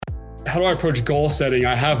do I approach goal setting?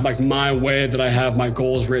 I have like my way that I have my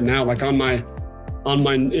goals written out. Like on my,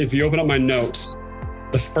 if you open up my notes,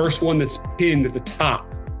 the first one that's pinned at the top,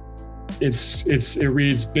 it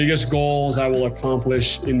reads, biggest goals I will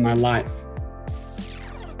accomplish in my life.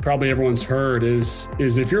 Probably everyone's heard is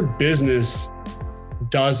if your business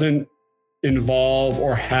doesn't involve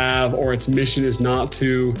or its mission is not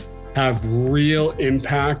to have real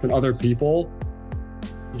impact on other people,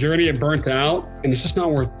 you're going to get burnt out and it's just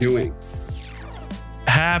not worth doing.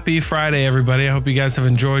 Happy Friday, everybody. I hope you guys have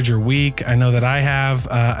enjoyed your week. I know that I have.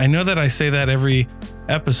 I know that I say that every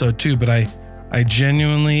episode too, but I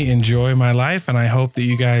genuinely enjoy my life and I hope that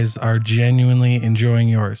you guys are genuinely enjoying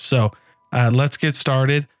yours. So let's get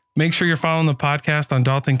started. Make sure you're following the podcast on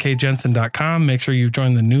daltonkjensen.com. Make sure you've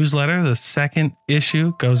joined the newsletter. The second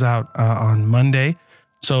issue goes out on Monday.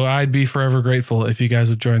 So I'd be forever grateful if you guys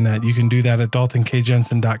would join that. You can do that at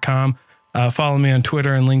daltonkjensen.com. Follow me on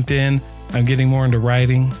Twitter and LinkedIn. I'm getting more into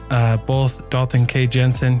writing, both Dalton K.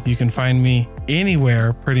 Jensen. You can find me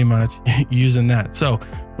anywhere pretty much using that. So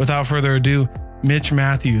without further ado, Mitch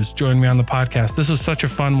Matthews joined me on the podcast. This was such a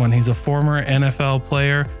fun one. He's a former NFL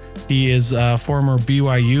player. He is a former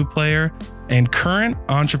BYU player and current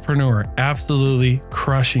entrepreneur, absolutely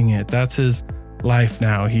crushing it. That's his life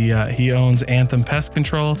now. He owns Anthem Pest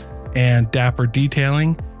Control and Dapper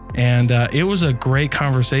Detailing. And it was a great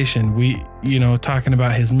conversation. We, talking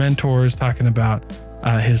about his mentors, talking about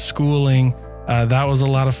his schooling. That was a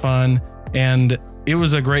lot of fun. And it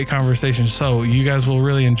was a great conversation. So you guys will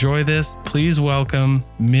really enjoy this. Please welcome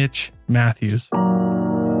Mitch Matthews.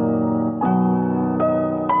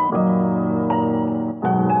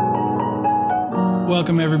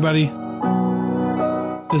 Welcome, everybody.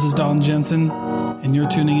 This is Dalton Jensen, and you're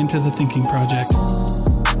tuning into The Thinking Project.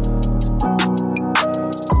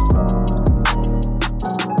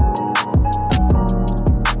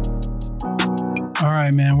 All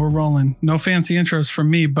right, man, we're rolling. No fancy intros from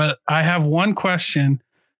me, but I have one question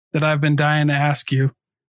that I've been dying to ask you.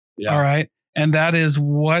 Yeah. All right. And that is,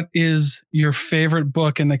 what is your favorite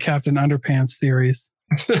book in the Captain Underpants series?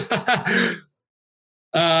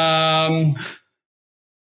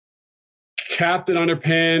 Captain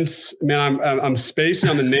Underpants, man, I'm spacing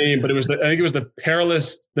on the name, but I think it was the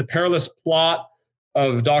perilous plot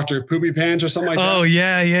of Dr. Poopy Pants or something like that. Oh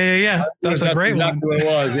yeah. That's a great exactly one. What it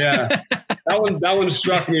was. Yeah, that one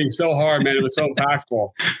struck me so hard, man. It was so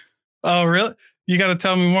impactful. Oh really? You got to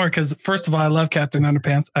tell me more, because first of all, I love Captain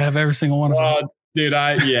Underpants. I have every single one of them. Dude,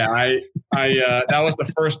 I that was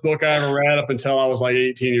the first book I ever read up until I was like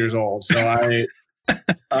 18 years old. So I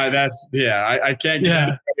can't get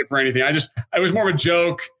credit for anything. I was more of a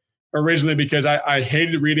joke originally because I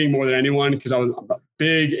hated reading more than anyone, because I was a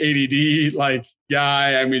big ADD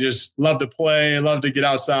guy. I mean, just loved to play, loved to get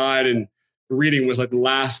outside, and reading was like the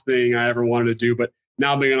last thing I ever wanted to do. But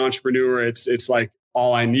now being an entrepreneur, it's like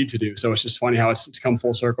all I need to do. So it's just funny how it's come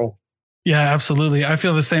full circle. Yeah, absolutely. I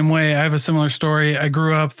feel the same way. I have a similar story. I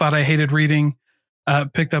grew up, thought I hated reading,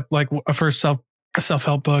 picked up like a first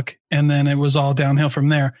self-help book, and then it was all downhill from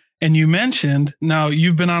there. And you mentioned, now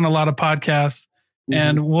you've been on a lot of podcasts,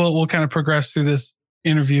 and we'll kind of progress through this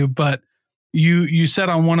interview, but you said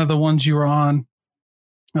on one of the ones you were on,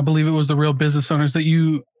 I believe it was The Real Business Owners, that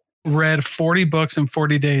you read 40 books in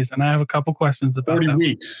 40 days. And I have a couple questions about 40 that.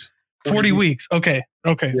 weeks. 40 weeks. Okay.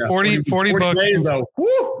 Yeah, 40 books. Days, though.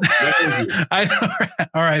 I know.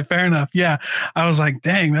 All right. Fair enough. Yeah. I was like,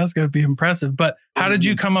 dang, that's going to be impressive. But how did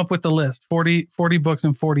you come up with the list? 40 books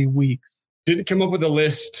in 40 weeks. Didn't come up with a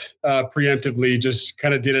list preemptively, just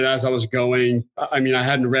kind of did it as I was going. I mean, I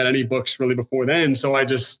hadn't read any books really before then. So I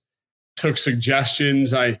just took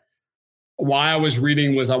suggestions. Why I was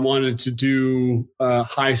reading was I wanted to do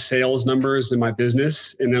high sales numbers in my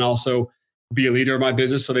business, and then also be a leader of my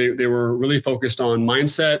business. So they were really focused on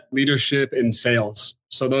mindset, leadership, and sales.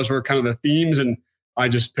 So those were kind of the themes. And I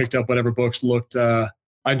just picked up whatever books looked,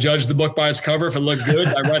 I judged the book by its cover. If it looked good,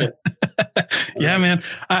 I read it. Yeah, man.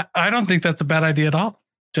 I don't think that's a bad idea at all.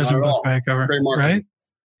 Judging a book by a cover. Great marketing. Right?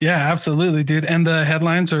 Yeah, absolutely, dude. And the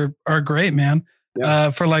headlines are great, man. Yeah.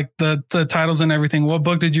 For like the titles and everything. What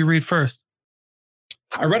book did you read first?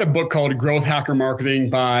 I read a book called Growth Hacker Marketing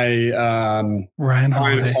by Ryan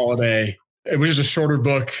Holiday. It was just a shorter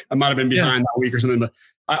book. I might have been behind that week or something, but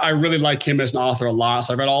I really like him as an author a lot.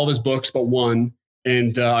 So I read all of his books but one,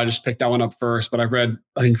 and I just picked that one up first. But I've read,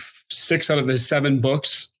 I think, 6 out of his 7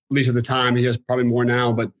 books, at least at the time. He has probably more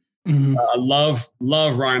now, but I love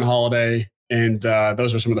Ryan Holiday, and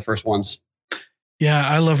those are some of the first ones. Yeah,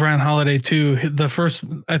 I love Ryan Holiday too. The first,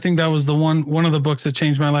 I think that was the one of the books that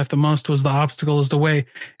changed my life the most was The Obstacle is the Way.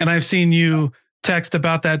 And I've seen you text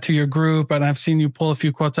about that to your group, and I've seen you pull a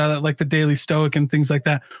few quotes out of it, like the Daily Stoic and things like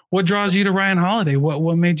that. What draws you to Ryan Holiday?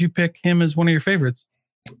 What made you pick him as one of your favorites?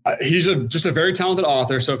 He's just a very talented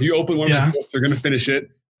author. So if you open one of his books, you're going to finish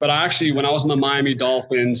it. But actually, when I was in the Miami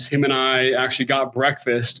Dolphins, him and I actually got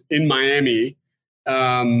breakfast in Miami.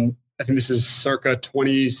 I think this is circa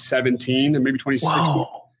 2017 or maybe 2016.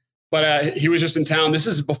 Wow. But he was just in town. This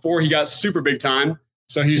is before he got super big time.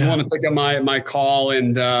 So he was wanting to pick up my call,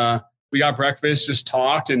 and we got breakfast, just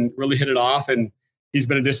talked and really hit it off. And he's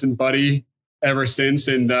been a distant buddy ever since.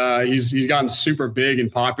 And he's gotten super big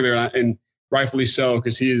and popular, and rightfully so,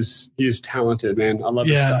 because he is talented, man. I love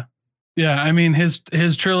his stuff. Yeah. I mean, his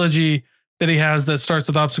trilogy that he has that starts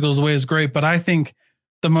with Obstacles Away is great. But I think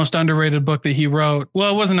the most underrated book that he wrote,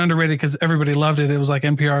 well, it wasn't underrated because everybody loved it. It was like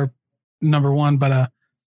NPR #1, but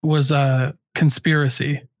was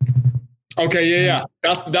Conspiracy. Okay, yeah.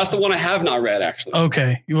 That's the one I have not read, actually.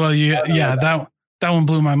 Okay, well, that one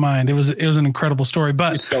blew my mind. It was an incredible story,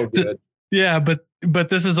 but it's so good. But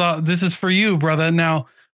this is for you, brother. Now,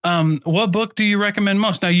 what book do you recommend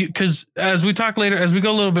most? Now, because as we talk later, as we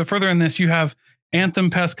go a little bit further in this, you have Anthem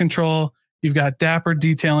Pest Control, you've got Dapper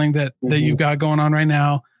Detailing that you've got going on right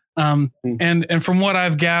now, and from what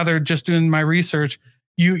I've gathered, just doing my research,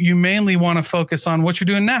 you mainly want to focus on what you're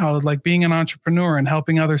doing now, like being an entrepreneur and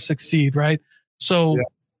helping others succeed, right? So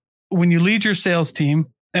when you lead your sales team,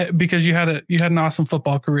 because you had an awesome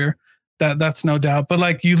football career, that's no doubt, but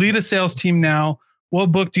like you lead a sales team now,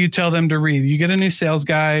 what book do you tell them to read? You get a new sales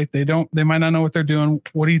guy, they might not know what they're doing.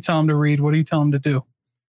 What do you tell them to read? What do you tell them to do?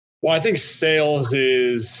 Well, I think sales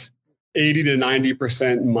is 80 to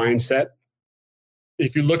 90% mindset.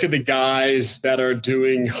 If you look at the guys that are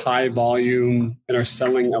doing high volume and are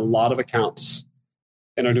selling a lot of accounts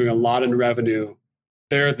and are doing a lot in revenue,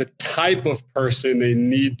 they're the type of person they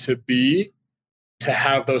need to be to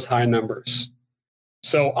have those high numbers.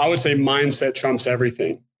 So I would say mindset trumps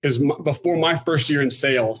everything. Because before my first year in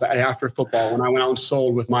sales, after football, when I went out and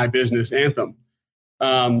sold with my business, Anthem,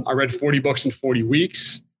 I read 40 books in 40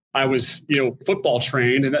 weeks. I was, football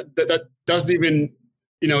trained, and that doesn't even,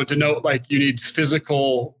 denote like you need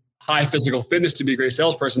high physical fitness to be a great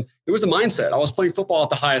salesperson. It was the mindset. I was playing football at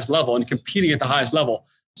the highest level and competing at the highest level.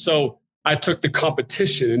 So I took the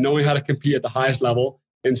competition and knowing how to compete at the highest level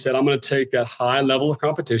and said, I'm going to take that high level of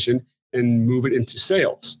competition and move it into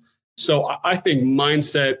sales. So I think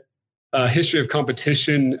mindset, a history of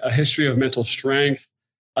competition, a history of mental strength,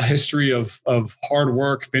 a history of hard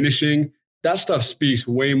work, finishing, that stuff speaks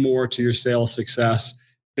way more to your sales success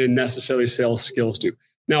than necessarily sales skills do.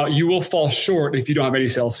 Now, you will fall short if you don't have any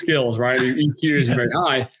sales skills, right? Your EQ isn't very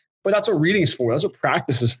high, but that's what reading's for. That's what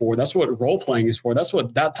practice is for. That's what role playing is for. That's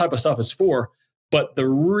what that type of stuff is for. But the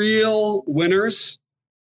real winners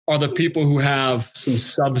are the people who have some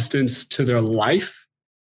substance to their life,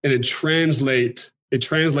 and it translates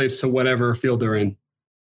to whatever field they're in.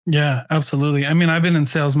 Yeah, absolutely. I mean, I've been in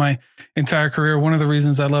sales my entire career. One of the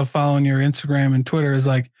reasons I love following your Instagram and Twitter is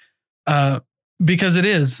like, because it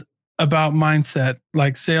is about mindset.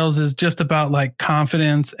 Like sales is just about like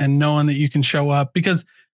confidence and knowing that you can show up, because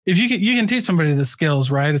if you can teach somebody the skills,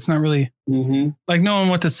 right? It's not really like knowing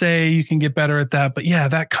what to say. You can get better at that, but yeah,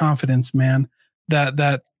 that confidence, man,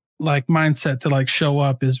 that like mindset to like show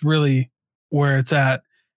up is really where it's at.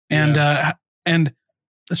 And, and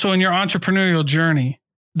so in your entrepreneurial journey,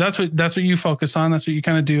 that's what you focus on. That's what you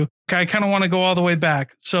kind of do. I kind of want to go all the way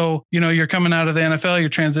back. So, you're coming out of the NFL, you're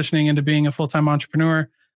transitioning into being a full-time entrepreneur.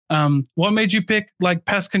 What made you pick like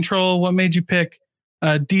pest control? What made you pick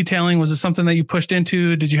detailing? Was it something that you pushed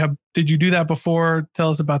into? Did you do that before? Tell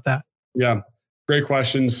us about that. Yeah, great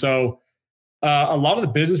question. So a lot of the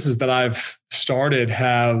businesses that I've started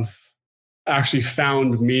have actually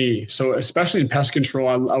found me. So especially in pest control,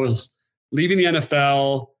 I was leaving the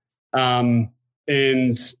NFL,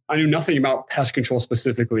 and I knew nothing about pest control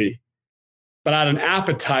specifically, but I had an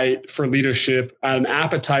appetite for leadership. I had an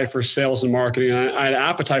appetite for sales and marketing. I had an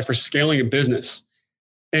appetite for scaling a business.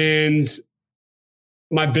 And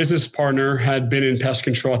my business partner had been in pest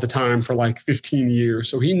control at the time for like 15 years.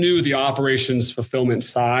 So he knew the operations fulfillment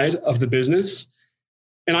side of the business.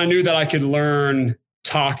 And I knew that I could learn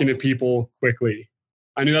talking to people quickly.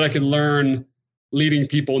 I knew that I could learn leading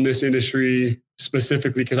people in this industry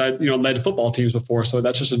specifically because I, led football teams before. So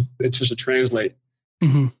it's just a translate.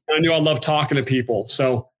 Mm-hmm. I knew I loved talking to people.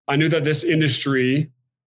 So I knew that this industry,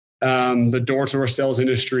 the door-to-door sales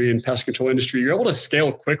industry and pest control industry, you're able to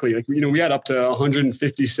scale quickly. Like, we had up to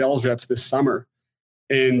 150 sales reps this summer.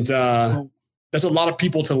 And that's a lot of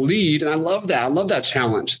people to lead. And I love that. I love that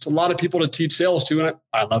challenge. It's a lot of people to teach sales to. And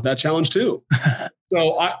I love that challenge too.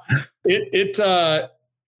 So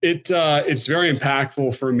It's very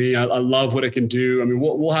impactful for me. I love what it can do. I mean,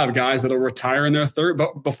 we'll have guys that'll retire in their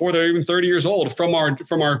but before they're even 30 years old from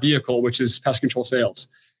our vehicle, which is Pest Control Sales.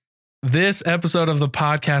 This episode of the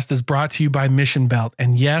podcast is brought to you by Mission Belt.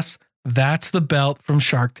 And yes, that's the belt from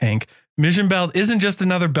Shark Tank. Mission Belt isn't just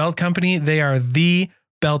another belt company. They are the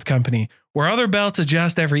belt company. Where other belts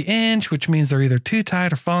adjust every inch, which means they're either too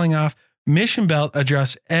tight or falling off, Mission Belt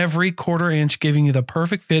adjusts every quarter inch, giving you the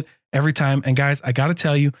perfect fit every time. And guys, I got to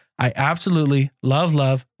tell you, I absolutely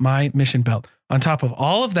love my Mission Belt. On top of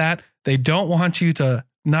all of that, they don't want you to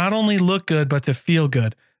not only look good, but to feel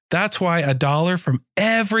good. That's why $1 from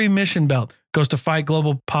every Mission Belt goes to fight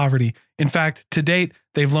global poverty. In fact, to date,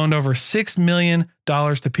 they've loaned over $6 million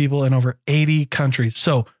to people in over 80 countries.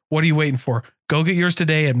 So what are you waiting for? Go get yours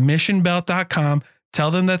today at missionbelt.com.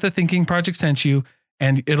 Tell them that the Thinking Project sent you,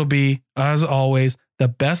 and it'll be, as always, the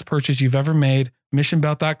best purchase you've ever made.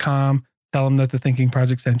 Missionbelt.com. Tell them that the Thinking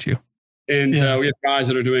Project sent you. And we have guys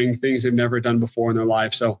that are doing things they've never done before in their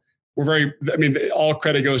life. So all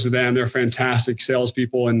credit goes to them. They're fantastic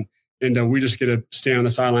salespeople, and we just get to stand on the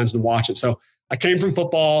sidelines and watch it. So I came from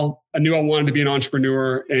football. I knew I wanted to be an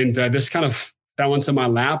entrepreneur, and this kind of fell into my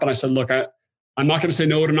lap. And I said, look, I'm not going to say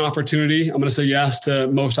no to an opportunity. I'm going to say yes to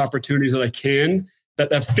most opportunities that I can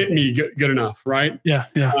that fit me good enough, right? Yeah.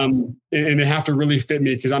 And they have to really fit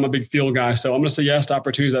me because I'm a big feel guy. So I'm going to say yes to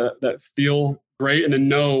opportunities that feel great, and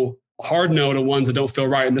then hard no to ones that don't feel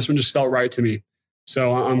right. And this one just felt right to me.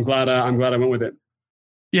 So I'm glad I went with it.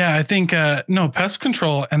 Yeah, I think pest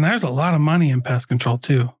control, and there's a lot of money in pest control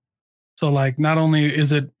too. So like, not only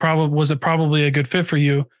was it probably a good fit for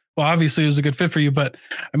you. Well, obviously it was a good fit for you, but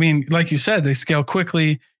I mean, like you said, they scale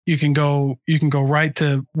quickly. You can go right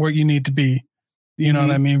to where you need to be. You know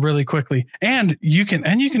what I mean? Really quickly. And you can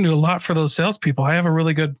do a lot for those salespeople. I have a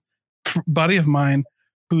really good buddy of mine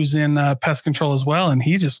who's in pest control as well. And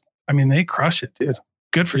they crush it, dude.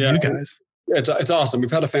 Good for you guys. It's awesome.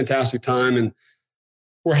 We've had a fantastic time, and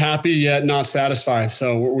we're happy yet not satisfied.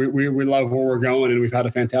 So we love where we're going, and we've had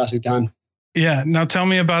a fantastic time. Yeah. Now tell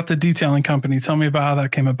me about the detailing company. Tell me about how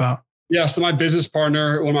that came about. Yeah. So my business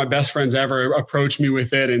partner, one of my best friends ever, approached me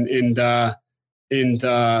with it, and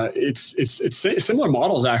it's similar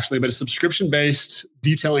models actually, but it's subscription-based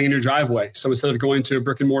detailing in your driveway. So instead of going to a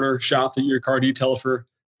brick and mortar shop to get your car detailed for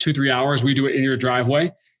 2-3 hours, we do it in your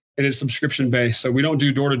driveway, and it's subscription-based. So we don't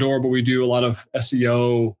do door to door, but we do a lot of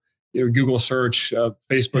SEO, Google search,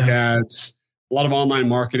 Facebook ads, a lot of online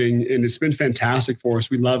marketing, and it's been fantastic for us.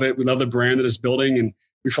 We love it. We love the brand that it's building, and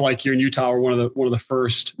we feel like here in Utah, we're one of the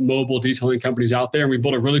first mobile detailing companies out there, and we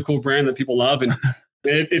built a really cool brand that people love, and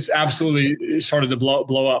it's absolutely started to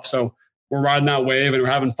blow up. So we're riding that wave, and we're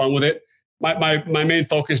having fun with it. My main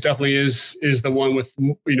focus definitely is the one with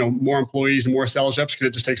more employees and more sales reps, because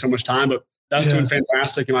it just takes so much time. But that's doing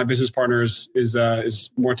fantastic, and my business partner is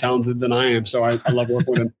more talented than I am. So I love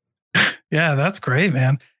working with him. Yeah, that's great,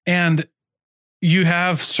 man. And you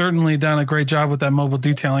have certainly done a great job with that mobile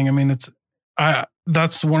detailing. I mean,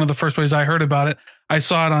 that's one of the first ways I heard about it. I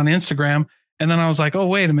saw it on Instagram, and then I was like, oh,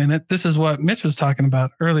 wait a minute. This is what Mitch was talking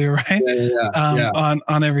about earlier, right?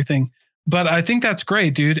 On everything. But I think that's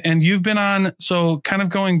great, dude. And you've been on, so kind of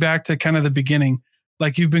going back to kind of the beginning,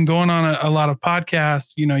 like you've been going on a lot of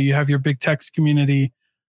podcasts, you have your big text community.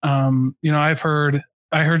 I heard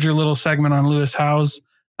your little segment on Lewis Howes.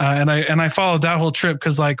 And I followed that whole trip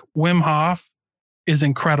because like Wim Hof is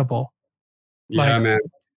incredible. Yeah, man.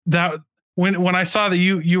 That when I saw that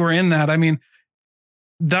you were in that, I mean,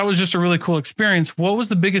 that was just a really cool experience. What was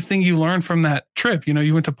the biggest thing you learned from that trip?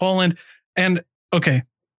 You went to Poland, and okay,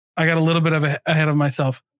 I got a little bit ahead of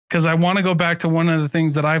myself because I want to go back to one of the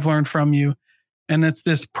things that I've learned from you, and it's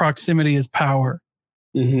this proximity is power.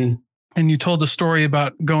 Mm-hmm. And you told a story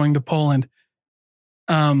about going to Poland.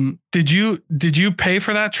 Did you pay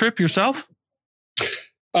for that trip yourself?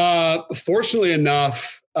 Fortunately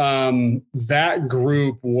enough, that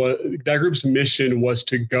group's mission was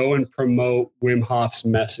to go and promote Wim Hof's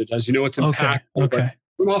message. As you know, it's impactful. Okay.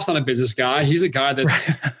 Wim Hof's not a business guy. He's a guy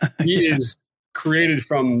he is created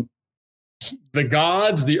from the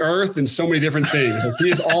gods, the earth, and so many different things. Like, he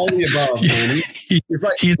is all the above, man. It's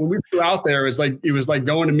like when we flew out there, it was like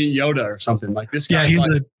going to meet Yoda or something. Like, this guy,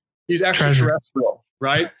 he's extraterrestrial,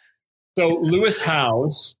 right? So Lewis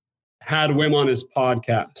Howes had Wim on his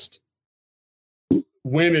podcast.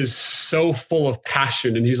 Wim is so full of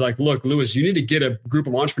passion, and he's like, look, Lewis, you need to get a group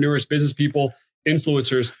of entrepreneurs, business people,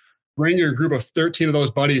 influencers, bring your group of 13 of those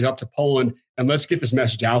buddies up to Poland, and let's get this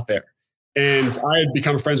message out there. And I had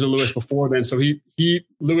become friends with Lewis before then. So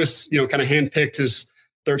Lewis, kind of handpicked his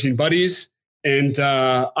 13 buddies, and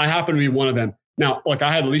I happened to be one of them. Now, like,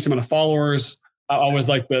 I had the least amount of followers. I was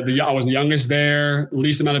like I was the youngest there,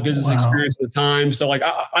 least amount of business experience at the time. So like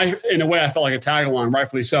I in a way I felt like a tag along,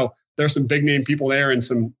 rightfully so. There's some big name people there and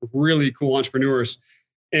some really cool entrepreneurs.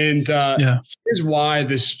 And here's why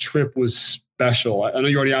this trip was special. I know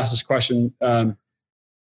you already asked this question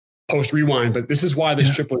post rewind, but this is why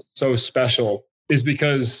this trip was so special, is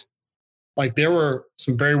because like there were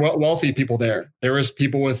some very wealthy people there. There was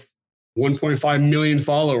people with 1.5 million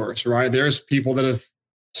followers, right? There's people that have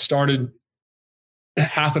started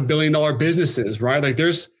 $500 million businesses, right? Like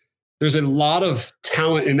there's a lot of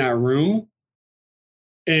talent in that room.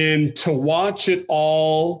 And to watch it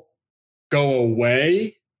all go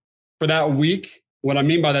away for that week, what I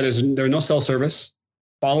mean by that is there was no cell service.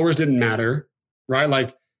 Followers didn't matter, right?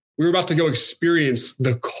 Like we were about to go experience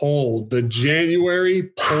the cold, the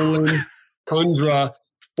January Poland tundra,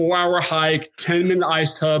 4-hour hike, 10-minute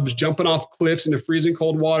ice tubs, jumping off cliffs into freezing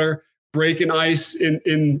cold water, breaking ice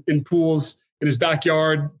in pools in his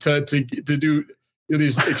backyard to do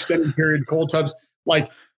these extended period cold tubs.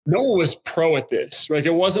 Like no one was pro at this. Like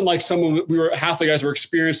it wasn't like half the guys were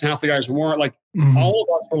experienced and half the guys weren't. Like all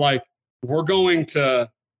of us were like, we're going to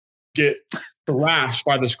get thrashed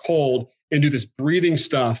by this cold and do this breathing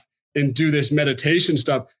stuff and do this meditation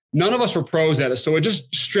stuff. None of us were pros at it. So it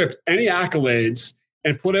just stripped any accolades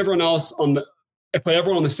and put everyone on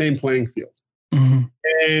the same playing field. Mm-hmm.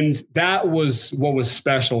 And that was what was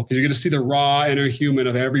special, because you get to see the raw inner human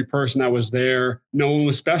of every person that was there. No one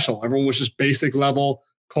was special. Everyone was just basic level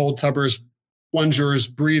cold tubbers, plungers,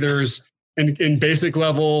 breathers, and basic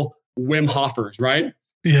level Wim Hofers, right?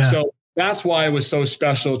 Yeah. So that's why it was so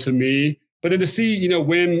special to me. But then to see,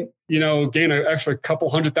 Wim, gain an extra couple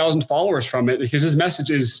 100,000 followers from it, because his message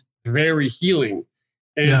is very healing.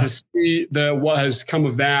 And to see what has come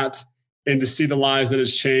of that, and to see the lives that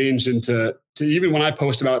it's changed, and to even when I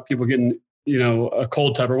post about people getting, a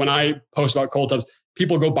cold tub, or when I post about cold tubs,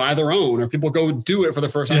 people go buy their own, or people go do it for the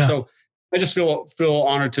first time. Yeah. So I just feel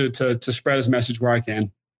honored to spread his message where I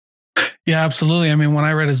can. Yeah, absolutely. I mean, when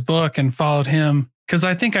I read his book and followed him, because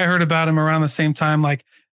I think I heard about him around the same time, like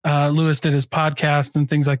Lewis did his podcast and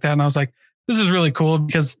things like that. And I was like, this is really cool,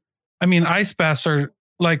 because I mean, ice baths are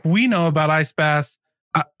like, we know about ice baths.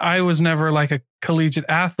 I was never like a collegiate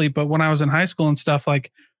athlete, but when I was in high school and stuff,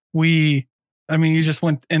 like you just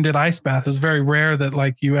went and did ice baths. It was very rare that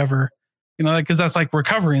like you ever, because that's like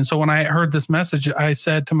recovery. And so when I heard this message, I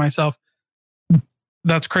said to myself,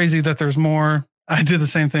 that's crazy that there's more. I did the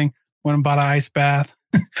same thing, went and bought an ice bath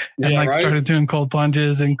and started doing cold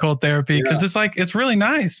plunges and cold therapy. Cause it's like, it's really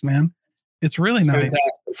nice, man. It's really nice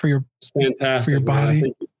fantastic. for your, it's fantastic for your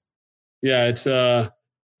body. It's,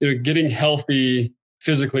 getting healthy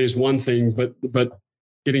physically is one thing, but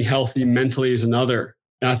getting healthy mentally is another.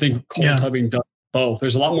 And I think cold tubbing does both.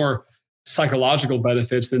 There's a lot more psychological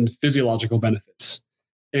benefits than physiological benefits.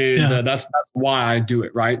 And that's why I do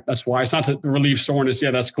it, right? That's why it's not to relieve soreness.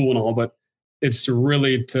 Yeah, that's cool and all, but it's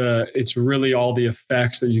really all the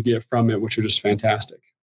effects that you get from it, which are just fantastic.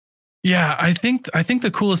 Yeah, I think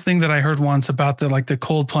the coolest thing that I heard once about the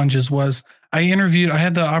cold plunges was I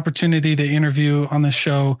had the opportunity to interview on the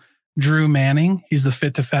show Drew Manning. He's the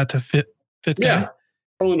Fit to Fat to Fit guy. Yeah.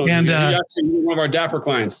 And he's actually one of our Dapper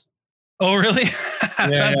clients. Oh, really?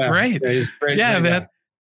 That's great. Yeah, he's great. Yeah, man.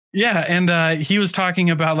 Yeah. And he was talking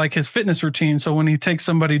about like his fitness routine. So when he takes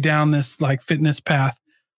somebody down this like fitness path,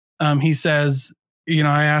 he says,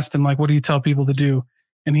 I asked him like, what do you tell people to do?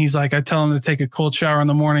 And he's like, I tell them to take a cold shower in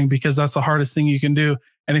the morning, because that's the hardest thing you can do.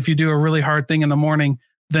 And if you do a really hard thing in the morning,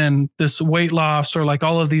 then this weight loss or like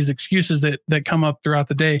all of these excuses that come up throughout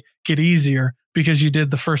the day get easier because you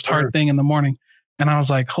did the first hard thing in the morning. And I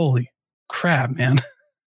was like, holy crap, man.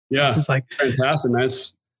 Yeah. It's like, it's fantastic, man.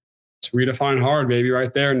 It's redefine hard, baby,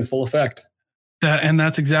 right there in full effect. And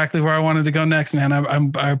that's exactly where I wanted to go next, man.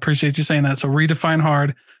 I appreciate you saying that. So redefine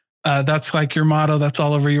hard. That's like your motto. That's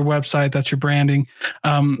all over your website. That's your branding.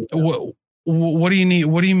 What do you need?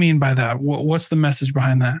 What do you mean by that? What's the message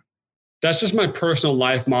behind that? That's just my personal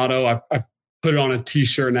life motto. I've put it on a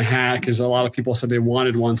t-shirt and a hat because a lot of people said they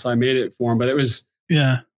wanted one. So I made it for them, but it was,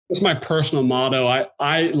 it's my personal motto.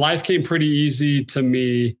 Life came pretty easy to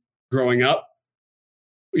me growing up.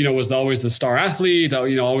 Was always the star athlete,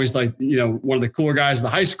 always like, one of the cooler guys in the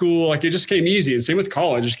high school. Like it just came easy. And same with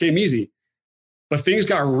college, it just came easy. But things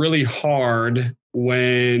got really hard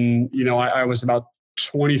when, I was about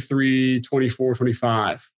 23, 24,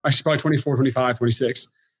 25. Actually, probably 24, 25, 26.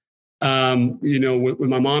 With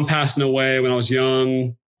my mom passing away when I was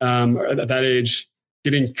young, at that age,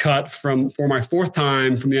 getting cut for my fourth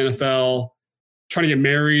time from the NFL, trying to get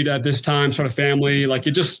married at this time, start a family. Like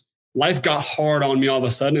it just life got hard on me all of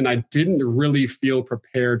a sudden and I didn't really feel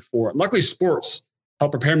prepared for it. Luckily, sports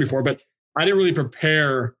helped prepare me for it, but I didn't really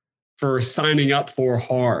prepare for signing up for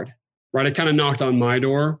hard, right? It kind of knocked on my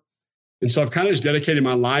door. And so I've kind of just dedicated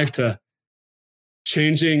my life to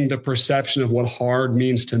changing the perception of what hard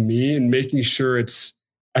means to me and making sure it's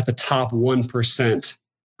at the top 1%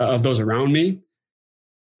 of those around me.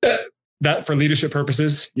 That for leadership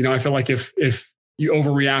purposes, I feel like if you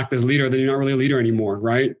overreact as leader, then you're not really a leader anymore,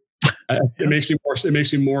 right? It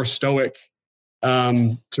makes me more stoic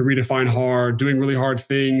to redefine hard. Doing really hard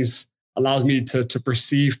things allows me to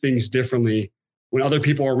perceive things differently. When other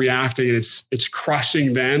people are reacting and it's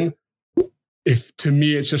crushing them, if to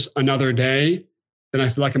me it's just another day, then I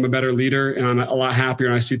feel like I'm a better leader and I'm a lot happier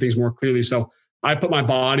and I see things more clearly. So I put my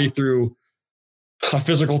body through a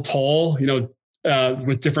physical toll,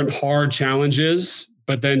 with different hard challenges,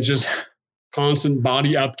 but then just constant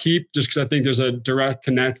body upkeep, just because I think there's a direct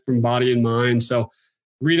connect from body and mind. So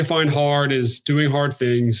redefine hard is doing hard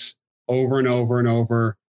things over and over and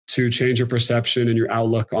over to change your perception and your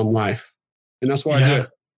outlook on life. And that's why I do it,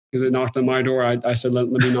 because it knocked on my door. I said, let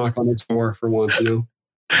me knock on its door for once,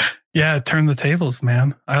 Yeah, turn the tables,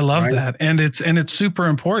 man. I love that. And it's super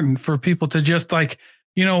important for people to just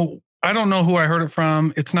I don't know who I heard it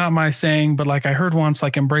from. It's not my saying, but I heard once,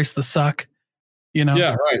 embrace the suck,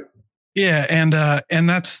 Yeah, right. Yeah. And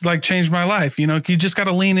that's changed my life. You just got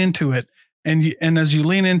to lean into it. And as you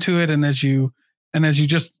lean into it and as you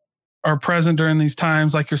just are present during these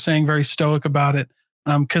times, like you're saying, very stoic about it.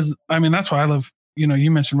 Cause that's why I love,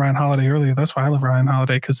 you mentioned Ryan Holiday earlier. That's why I love Ryan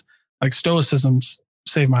Holiday. Cause stoicism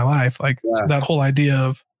saved my life. That whole idea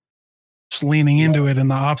of just leaning into it and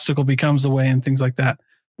the obstacle becomes the way and things like that.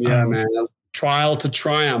 Yeah, man. Trial to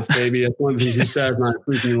triumph, baby. That's one of the things he says, and I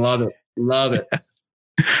freaking love it. Love it.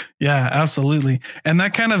 Yeah, absolutely. And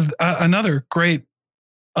that kind of another great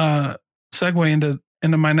segue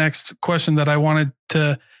into my next question that I wanted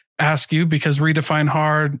to ask you, because redefine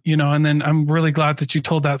hard, and then I'm really glad that you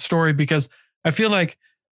told that story, because I feel like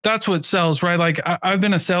that's what sells, right? I've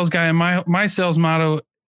been a sales guy, and my sales motto,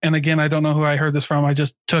 and again, I don't know who I heard this from. I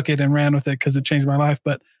just took it and ran with it because it changed my life.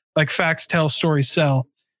 But facts tell, stories sell.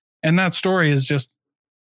 And that story is just,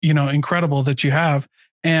 incredible that you have.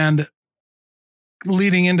 And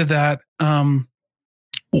leading into that,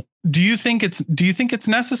 do you think it's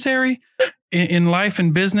necessary in life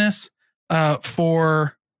and business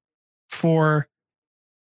for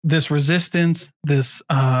this resistance,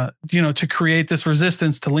 to create this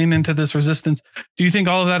resistance, to lean into this resistance? Do you think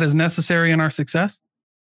all of that is necessary in our success?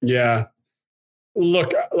 Yeah.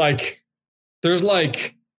 Look, there's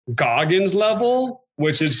Goggins level,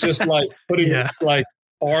 which is just putting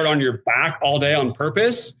hard on your back all day on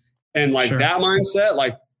purpose. And Sure. that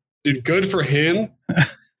mindset, dude, good for him.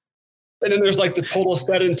 And then there's the total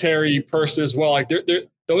sedentary person as well.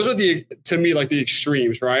 Those are to me, the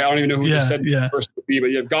extremes, right? I don't even know who the sedentary person would be, but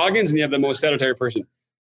you have Goggins and you have the most sedentary person.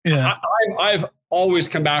 Yeah. I've always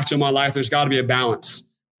come back to in my life, there's got to be a balance.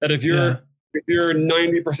 That if you're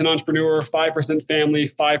 90% entrepreneur, 5% family,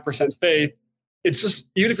 5% faith, it's just,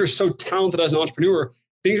 even if you're so talented as an entrepreneur,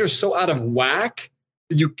 things are so out of whack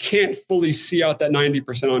that you can't fully see out that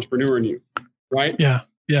 90% entrepreneur in you, right? Yeah.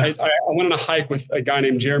 Yeah. I went on a hike with a guy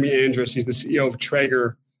named Jeremy Andrus. He's the CEO of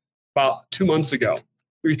Traeger about 3 months ago.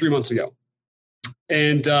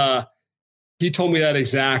 And he told me that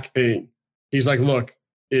exact thing. He's like, look,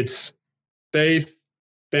 it's faith,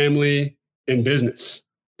 family, and business.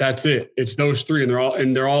 That's it. It's those three.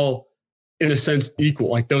 And they're all in a sense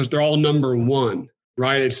equal. They're all number one,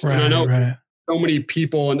 right? And I know so many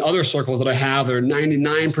people in other circles that I have, they're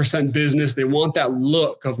 99% business. They want that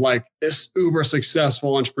look of this uber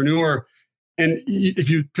successful entrepreneur. And if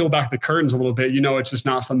you peel back the curtains a little bit, it's just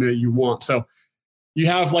not something that you want. So you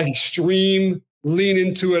have extreme, lean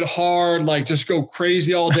into it hard, just go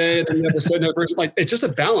crazy all day. Then you have the second person. It's just a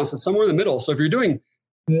balance. It's somewhere in the middle. So if you're doing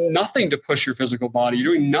nothing to push your physical body,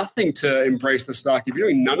 you're doing nothing to embrace the suck, if you're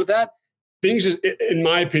doing none of that, things just, in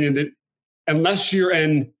my opinion, that unless you're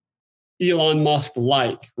an Elon Musk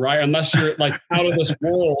right? Unless you're out of this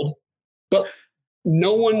world, but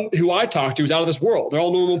no one who I talk to is out of this world. They're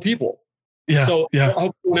all normal people. Yeah. So I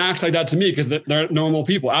hope no one acts like that to me, because they're normal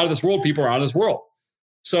people. Out of this world, people are out of this world.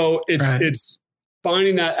 So it's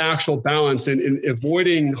finding that actual balance and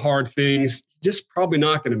avoiding hard things. Just probably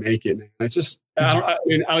not going to make it, man. It's just, at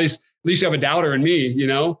least you have a doubter in me,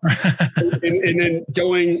 and then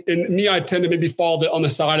going, and me, I tend to maybe fall on the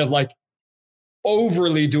side of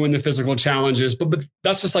overly doing the physical challenges, but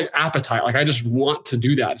that's just appetite. I just want to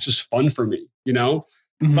do that. It's just fun for me,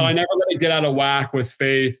 Mm-hmm. But I never let it get out of whack with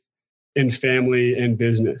faith and family and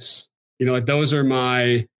business. Those are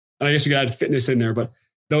my And I guess you could add fitness in there, but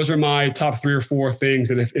those are my top 3 or 4 things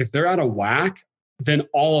that if they're out of whack, then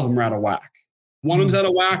all of them are out of whack. One of them's out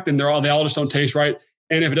of whack, then they all just don't taste right.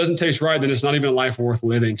 And if it doesn't taste right, then it's not even a life worth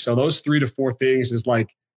living. So those 3 to 4 things is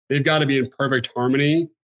like, they've got to be in perfect harmony,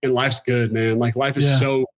 and life's good, man. Like life is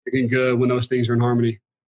so freaking good when those things are in harmony.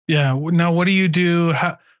 Yeah. Now, what do you do?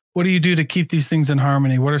 What do you do to keep these things in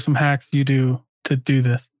harmony? What are some hacks you do to do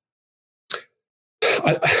this?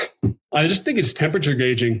 I just think it's temperature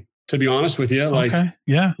gauging, to be honest with you. Like,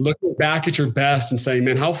 looking back at your best and saying,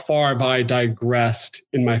 man, how far have I digressed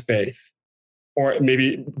in my faith? Or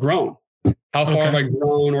maybe grown? How far have I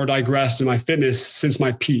grown or digressed in my fitness since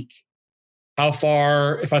my peak? How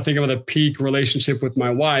far, if I think about the peak relationship with my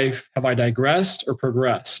wife, have I digressed or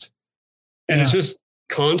progressed? And it's just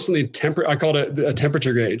constantly I call it a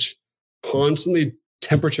temperature gauge, constantly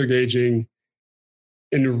temperature gauging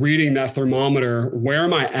and reading that thermometer. Where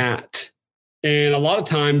am I at? And a lot of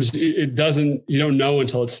times you don't know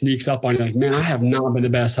until it sneaks up on you. Like, man, I have not been the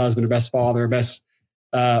best husband or best father or best,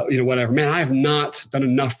 whatever. Man, I have not done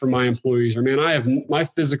enough for my employees, or man, my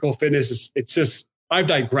physical fitness I've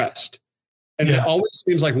digressed. And it always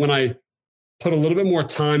seems like when I put a little bit more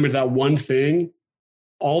time into that one thing,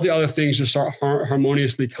 all the other things just start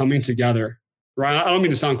harmoniously coming together. Right? I don't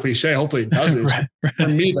mean to sound cliche. Hopefully it doesn't. Right. For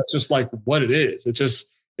me, that's just like what it is. It's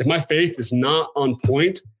just, if my faith is not on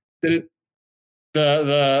point, then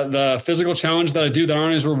the physical challenge that I do that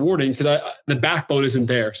aren't as rewarding because the backbone isn't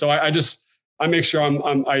there. So I make sure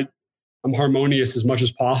I'm harmonious as much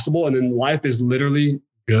as possible. And then life is literally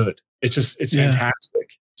good. It's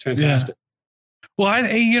fantastic. It's fantastic. Yeah. Well,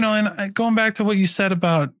 and going back to what you said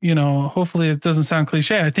about, hopefully it doesn't sound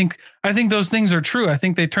cliche. I think those things are true. I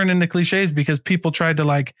think they turn into cliches because people tried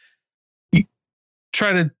to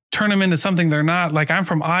try to turn them into something they're not. Like, I'm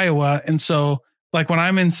from Iowa. And so like when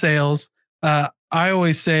I'm in sales, I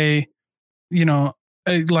always say,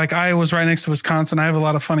 like Iowa's right next to Wisconsin. I have a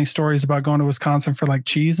lot of funny stories about going to Wisconsin for like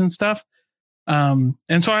cheese and stuff. And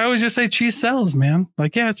so I always just say cheese sells, man.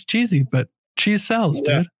 Like, yeah, it's cheesy, but cheese sells,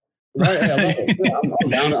 dude. Right. I love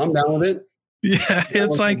it. I'm down with it. Yeah.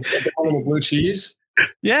 It's like a little blue cheese.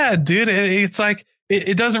 Yeah, dude. It's like,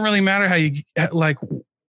 it doesn't really matter how you like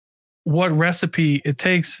what recipe it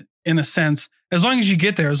takes, in a sense, as long as you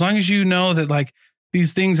get there, as long as you know that like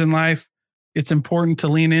these things in life, it's important to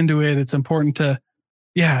lean into it. It's important to,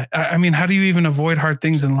 I mean, how do you even avoid hard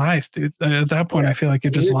things in life, dude? At that point, I feel like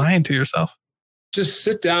you're just lying to yourself. Just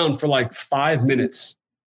sit down for like 5 minutes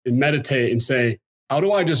and meditate and say, how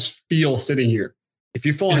do I just feel sitting here? If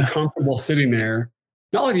you feel uncomfortable sitting there,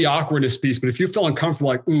 not like the awkwardness piece, but if you feel uncomfortable,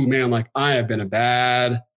 like, ooh, man, like I have been a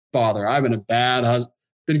bad father, I've been a bad husband,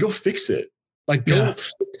 then go fix it. Like, go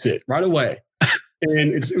fix it right away.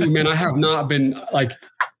 And it's, ooh, man, I have not been, like,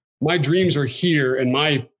 my dreams are here and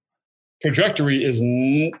my trajectory is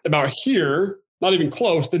about here, not even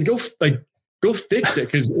close, then go fix it.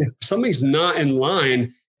 Because if something's not in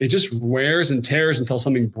line, it just wears and tears until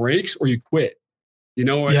something breaks or you quit.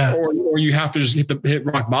 Or you have to just hit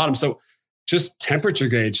rock bottom. So just temperature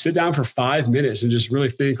gauge, sit down for 5 minutes and just really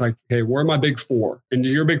think like, okay, where are my big 4? And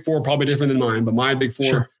your big 4 are probably different than mine, but my big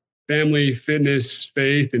 4, family, fitness,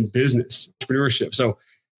 faith, and business, entrepreneurship. So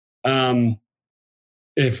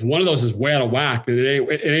if one of those is way out of whack, then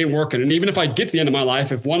it ain't working. And even if I get to the end of my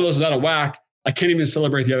life, if one of those is out of whack, I can't even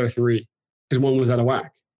celebrate the other 3 because one was out of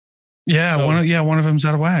whack. Yeah. So, one of them's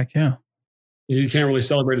out of whack. Yeah. You can't really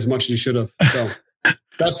celebrate as much as you should have. So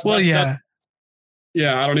that's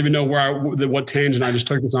I don't even know what tangent I just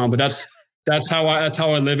took this on, but that's how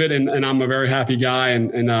I live it. And I'm a very happy guy.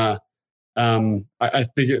 And I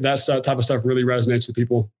think that type of stuff really resonates with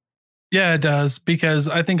people. Yeah, it does. Because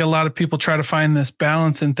I think a lot of people try to find this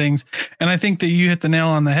balance in things. And I think that you hit the nail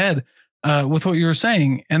on the head with what you were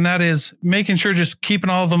saying. And that is making sure just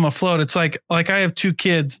keeping all of them afloat. It's like I have 2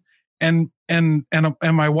 kids and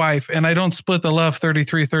my wife, and I don't split the love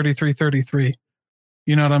 33, 33, 33.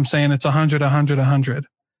 You know what I'm saying? It's 100, 100, 100.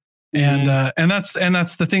 Mm-hmm. And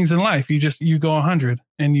that's the things in life. You go 100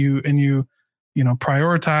 and you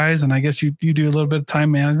prioritize. And I guess you do a little bit of time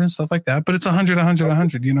management, stuff like that, but it's 100, 100,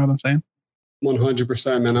 100. You know what I'm saying?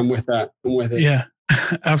 100%, man. I'm with that. I'm with it. Yeah,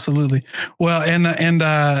 absolutely. Well,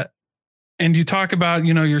 and you talk about,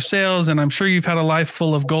 your sales, and I'm sure you've had a life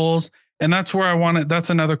full of goals. And that's where that's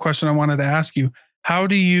another question I wanted to ask you. How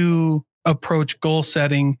do you approach goal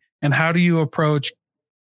setting, and how do you approach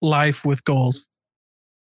life with goals?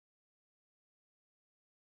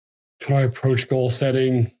 How do I approach goal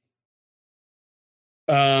setting?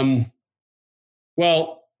 How do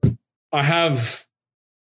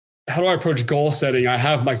I approach goal setting? I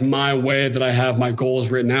have like my way that I have my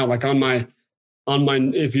goals written out, like on my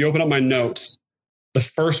if you open up my notes, the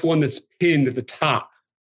first one that's pinned at the top,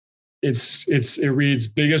 it reads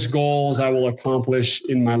biggest goals I will accomplish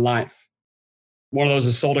in my life. One of those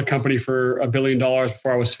is sold a company for $1 billion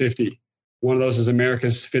before I was 50. One of those is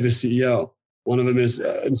America's fittest CEO. One of them is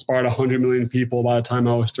inspired 100 million people by the time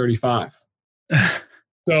I was 35.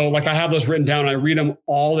 So like I have those written down and I read them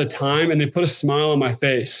all the time and they put a smile on my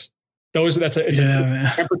face. It's a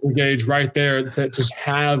temperature gauge right there to just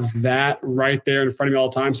have that right there in front of me all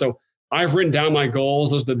the time. So I've written down my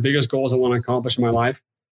goals. Those are the biggest goals I want to accomplish in my life.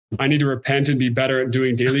 I need to repent and be better at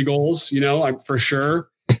doing daily goals, for sure.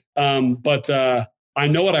 But I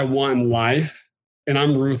know what I want in life and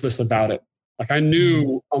I'm ruthless about it. Like I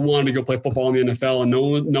knew I wanted to go play football in the NFL and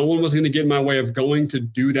no one was going to get in my way of going to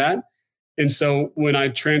do that. And so when I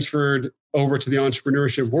transferred over to the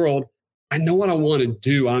entrepreneurship world, I know what I want to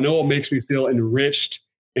do. I know what makes me feel enriched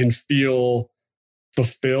and feel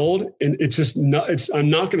fulfilled. And I'm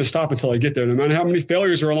not going to stop until I get there. No matter how many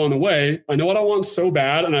failures are along the way, I know what I want so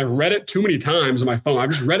bad. And I've read it too many times on my phone. I've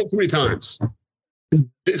just read it too many times.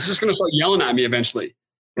 It's just going to start yelling at me eventually.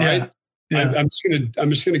 Right. Yeah. I'm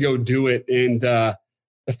just going to go do it. And the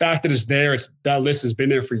fact that it's there, that list has been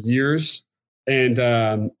there for years. And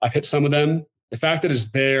I've hit some of them. The fact that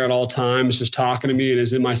it's there at all times, just talking to me and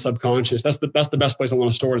is in my subconscious. That's the best place I want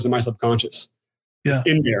to store it is in my subconscious. Yeah. It's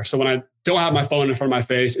in there. So when I don't have my phone in front of my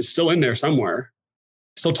face, it's still in there somewhere.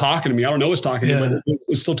 It's still talking to me. I don't know what's talking to me, but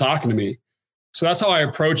it's still talking to me. So that's how I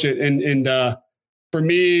approach it. And for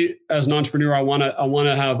me as an entrepreneur, I want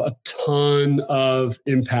to have a ton of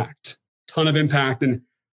impact. And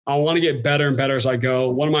I want to get better and better as I go.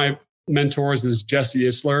 One of my mentors is Jesse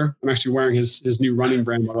Isler. I'm actually wearing his new running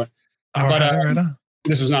brand, by the way.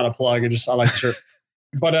 This was not a plug. I like the shirt.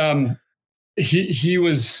 But he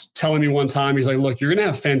was telling me one time, he's like, look, you're going to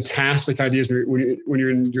have fantastic ideas when you're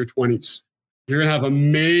in your 20s. You're going to have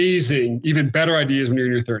amazing, even better ideas when you're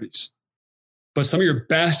in your 30s. But some of your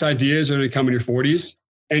best ideas are going to come in your 40s,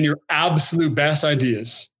 and your absolute best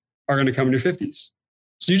ideas are going to come in your 50s.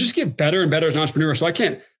 So you just get better and better as an entrepreneur. So I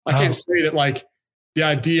can't say that like the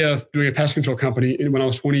idea of doing a pest control company when I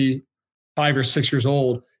was 25 or 6 years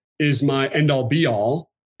old is my end all be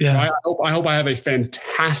all. Yeah. Right? I hope I have a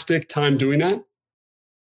fantastic time doing that.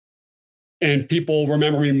 And people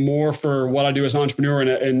remember me more for what I do as an entrepreneur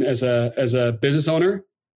and as a business owner.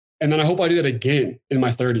 And then I hope I do that again in my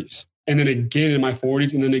 30s and then again in my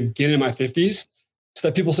 40s and then again in my 50s. So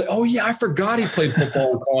that people say, oh yeah, I forgot he played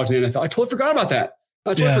football in college and NFL. I totally forgot about that.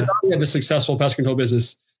 I totally forgot he had this successful pest control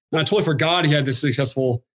business. And I totally forgot he had this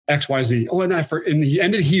successful XYZ. Oh, and he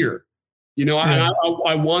ended here.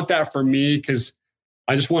 I want that for me because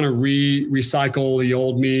I just want to recycle the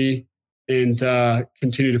old me and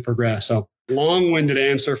continue to progress. So long-winded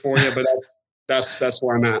answer for you, but that's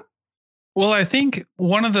where I'm at. Well, I think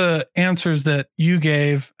one of the answers that you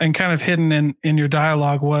gave and kind of hidden in your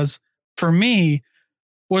dialogue was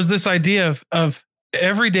this idea of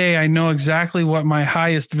every day I know exactly what my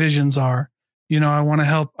highest visions are. I want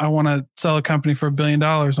to sell a company for $1 billion.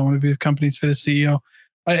 I want to be the company's fittest CEO.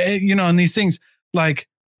 And these things like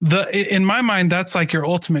in my mind, that's like your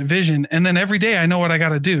ultimate vision. And then every day I know what I got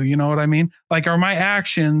to do. You know what I mean? Like, are my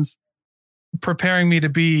actions preparing me to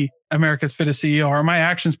be America's fittest CEO? Are my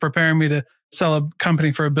actions preparing me to sell a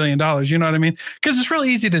company for $1 billion? You know what I mean? Because it's really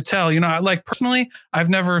easy to tell, like personally, I've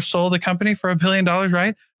never sold a company for $1 billion,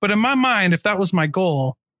 right? But in my mind, if that was my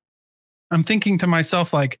goal, I'm thinking to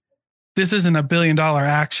myself, like, this isn't $1 billion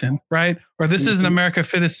action, right? Or this isn't America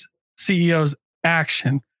fittest CEO's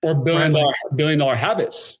action. Or billion dollar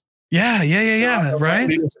habits. Yeah. Right.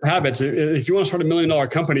 Habits. If you want to start $1 million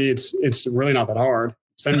company, it's really not that hard.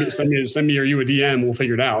 Send me or you a DM. We'll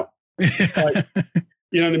figure it out. Like,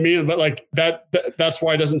 you know what I mean? But like that's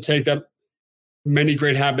why it doesn't take that many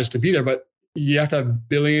great habits to be there. But you have to have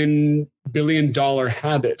billion dollar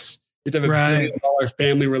habits. You have to have a $1 billion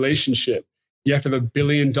family relationship. You have to have $1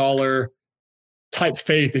 billion type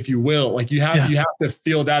faith, if you will. Like you have to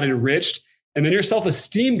feel that enriched. And then your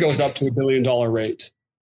self-esteem goes up to $1 billion rate.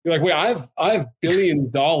 You're like, wait, I have $1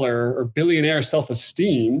 billion or billionaire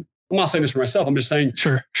self-esteem. I'm not saying this for myself. I'm just saying,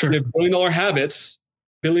 sure. You have $1 billion habits,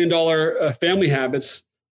 $1 billion family habits, $1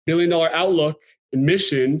 billion outlook and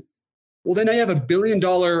mission. Well, then now you have $1 billion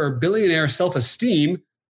or billionaire self-esteem.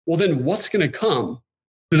 Well, then what's going to come?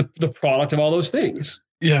 The product of all those things.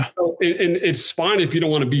 Yeah. So, and it's fine if you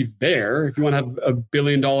don't want to be there. If you want to have $1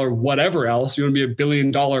 billion whatever else, you want to be $1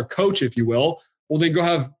 billion coach, if you will. Well, then go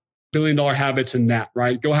have $1 billion habits in that,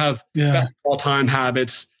 right? Go have best of all time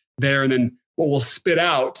habits there. And then what will spit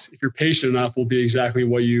out, if you're patient enough, will be exactly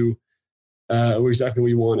what you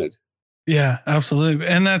wanted. Yeah, absolutely.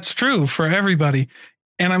 And that's true for everybody.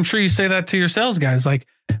 And I'm sure you say that to your sales guys. Like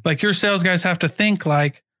your sales guys have to think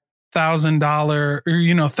like $1,000 or,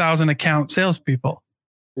 1,000 account salespeople.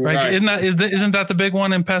 Right. Isn't that the big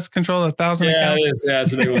one in pest control? 1,000 accounts? It is. Yeah,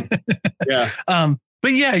 it's a big one. Yeah.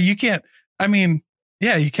 But yeah, you can't,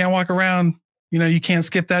 you can't walk around, you can't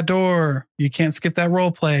skip that door. You can't skip that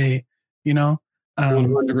role play,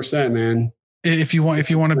 100%, man. If you want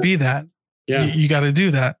to be that, you got to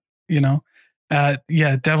do that,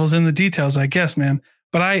 devil's in the details, I guess, man.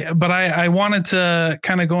 But I wanted to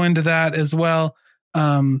kind of go into that as well.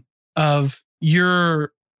 Of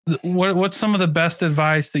what's some of the best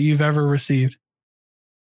advice that you've ever received?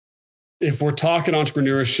 If we're talking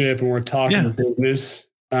entrepreneurship and we're talking business,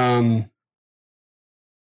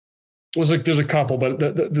 there's a couple, but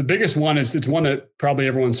the biggest one is, it's one that probably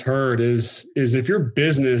everyone's heard is if your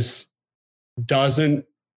business doesn't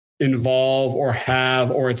involve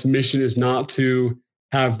or its mission is not to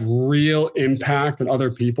have real impact on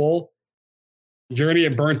other people, you're going to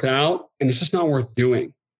get burnt out and it's just not worth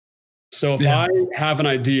doing. So if I have an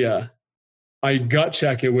idea, I gut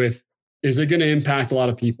check it with, is it going to impact a lot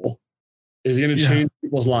of people? Is it going to change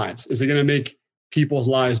people's lives? Is it going to make people's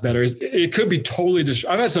lives better? It could be totally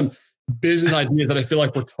I've had some business ideas that I feel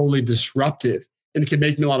like were totally disruptive and it can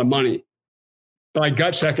make me a lot of money. But I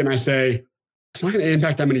gut check and I say, it's not going to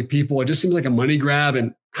impact that many people. It just seems like a money grab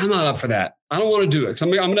and I'm not up for that. I don't want to do it because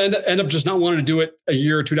I'm going to end up just not wanting to do it a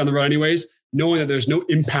year or two down the road anyways, knowing that there's no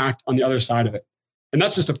impact on the other side of it. And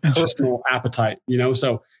that's just a personal appetite,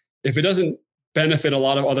 So if it doesn't benefit a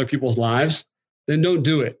lot of other people's lives, then don't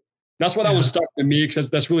do it. That's why that one stuck to me, because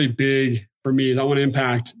that's really big for me. Is I want to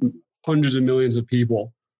impact hundreds of millions of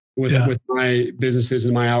people with my businesses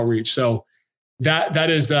and my outreach. So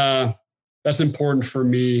that's important for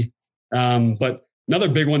me. But another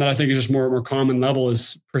big one that I think is just more common level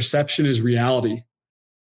is perception is reality.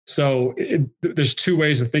 So there's two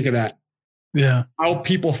ways to think of that. Yeah. How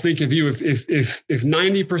people think of you. If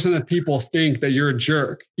 90% of people think that you're a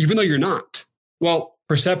jerk, even though you're not, well,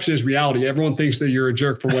 perception is reality. Everyone thinks that you're a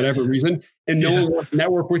jerk for whatever reason. And no one wants to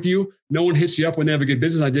network with you. No one hits you up when they have a good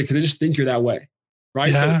business idea because they just think you're that way.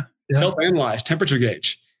 Right. So self-analyze, temperature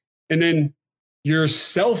gauge. And then your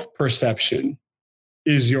self-perception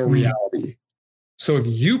is your reality. So if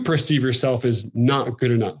you perceive yourself as not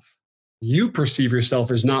good enough, you perceive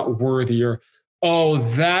yourself as not worthy, or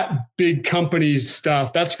that big company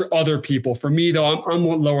stuff, that's for other people. For me, though, I'm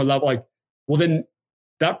lower level. Like, well, then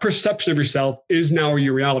that perception of yourself is now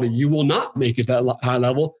your reality. You will not make it that high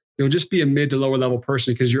level. You'll just be a mid to lower level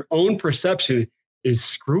person because your own perception is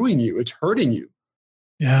screwing you. It's hurting you.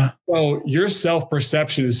 Yeah. So your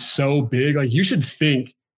self-perception is so big. Like, you should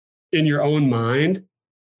think in your own mind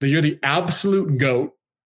that you're the absolute GOAT.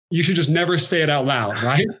 You should just never say it out loud,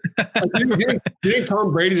 right? You think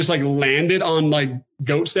Tom Brady just like landed on like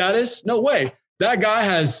GOAT status? No way. That guy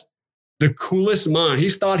has the coolest mind.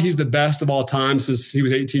 He's thought he's the best of all time since he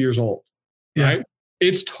was 18 years old, right?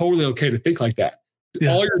 It's totally okay to think like that.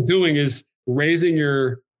 Yeah. All you're doing is raising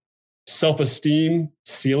your self-esteem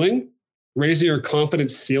ceiling, raising your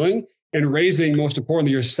confidence ceiling, and raising, most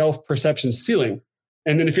importantly, your self-perception ceiling.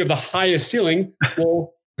 And then if you have the highest ceiling,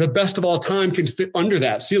 well, the best of all time can fit under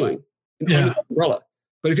that ceiling, under that umbrella.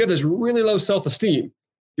 But if you have this really low self-esteem,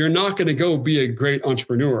 you're not going to go be a great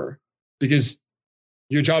entrepreneur because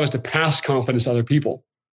your job is to pass confidence to other people.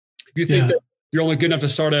 If you think that you're only good enough to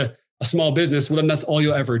start a small business, well, then that's all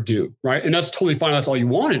you'll ever do, right? And that's totally fine. That's all you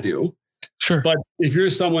want to do. Sure. But if you're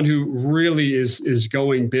someone who really is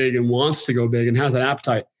going big and wants to go big and has that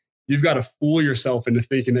appetite, you've got to fool yourself into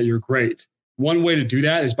thinking that you're great. One way to do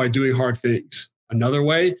that is by doing hard things. Another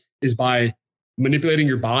way is by manipulating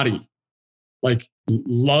your body. Like,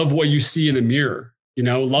 love what you see in the mirror,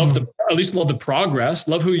 love at least love the progress,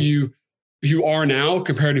 love who you are now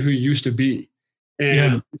compared to who you used to be.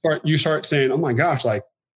 And you start saying, oh my gosh, like,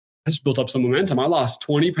 I just built up some momentum. I lost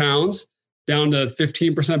 20 pounds down to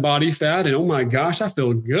 15% body fat. And oh my gosh, I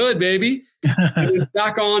feel good, baby. And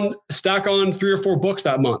stack on 3 or 4 books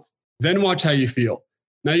that month. Then watch how you feel.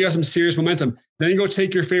 Now you got some serious momentum. Then you go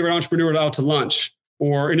take your favorite entrepreneur out to lunch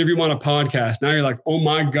or interview him on a podcast. Now you're like, oh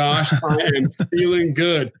my gosh, I am feeling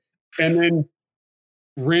good. And then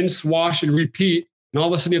rinse, wash, and repeat. And all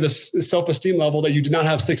of a sudden you have this self-esteem level that you did not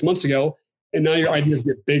have 6 months ago. And now your ideas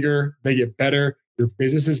get bigger, they get better, your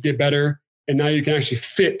businesses get better. And now you can actually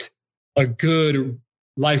fit a good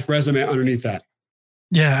life resume underneath that.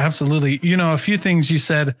 Yeah, absolutely. A few things you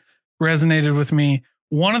said resonated with me.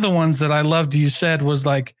 One of the ones that I loved you said was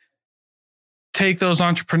like, take those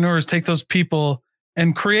entrepreneurs, take those people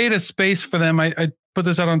and create a space for them. I put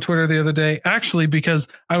this out on Twitter the other day, actually, because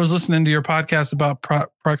I was listening to your podcast about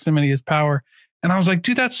proximity is power. And I was like,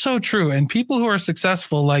 dude, that's so true. And people who are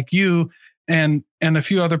successful like you and a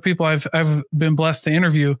few other people I've been blessed to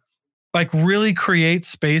interview, like really create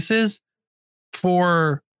spaces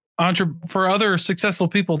for other successful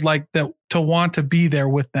people like that to want to be there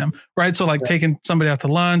with them. Right. So like taking somebody out to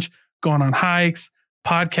lunch, going on hikes,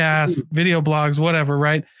 podcasts, video blogs, whatever.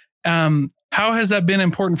 Right. How has that been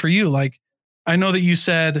important for you? Like, I know that you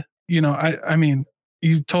said, you know, I mean,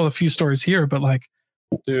 you told a few stories here, but like,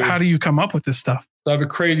 dude, how do you come up with this stuff? So I have a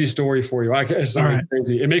crazy story for you. It's not really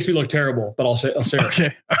crazy. It makes me look terrible, but I'll share it.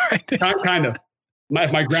 Okay. All right. Kind of.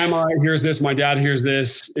 If my grandma hears this, my dad hears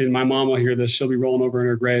this, and my mom will hear this, she'll be rolling over in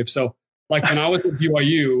her grave. So like when I was at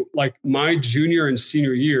BYU, like my junior and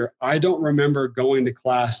senior year, I don't remember going to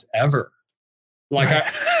class ever. Like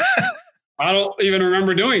I don't even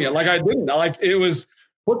remember doing it. Like I didn't. Like it was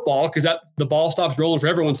football because the ball stops rolling for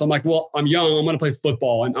everyone. So I'm like, well, I'm young. I'm going to play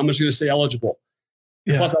football and I'm just going to stay eligible.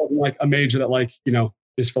 Yeah. Plus I was in like a major that like, you know,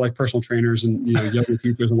 is for like personal trainers and, you know, yoga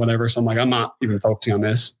teachers and whatever. So I'm like, I'm not even focusing on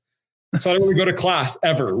this. So I don't really go to class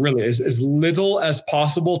ever, really, as little as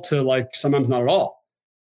possible to like sometimes not at all.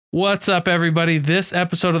 What's up, everybody? This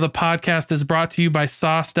episode of the podcast is brought to you by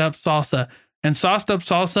Sauced Up Salsa. And Sauced Up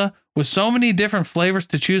Salsa, with so many different flavors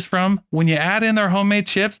to choose from, when you add in their homemade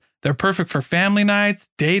chips, they're perfect for family nights,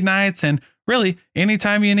 date nights, and really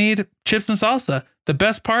anytime you need chips and salsa. The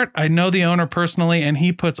best part, I know the owner personally, and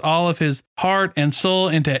he puts all of his heart and soul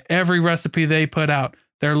into every recipe they put out.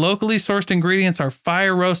 Their locally sourced ingredients are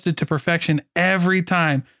fire roasted to perfection every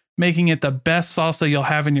time, making it the best salsa you'll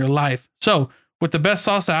have in your life. So, with the best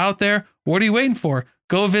salsa out there, what are you waiting for?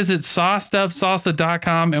 Go visit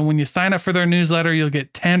saucedupsalsa.com, and when you sign up for their newsletter, you'll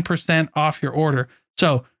get 10% off your order.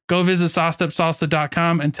 So, go visit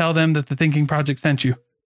saucedupsalsa.com and tell them that the Thinking Project sent you.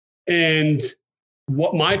 And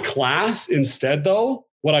what my class instead, though,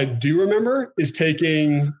 what I do remember is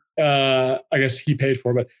taking, I guess he paid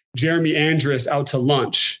for, but Jeremy Andrus out to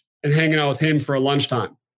lunch and hanging out with him for a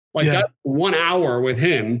lunchtime. Like that 1 hour with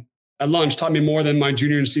him at lunch taught me more than my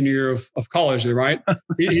junior and senior year of college, right?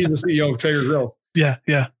 He's the CEO of Traeger Grill.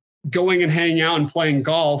 Yeah. Going and hanging out and playing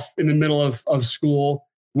golf in the middle of school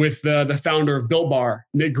with the founder of Built Bar,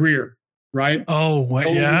 Nick Greer, right? Oh, what?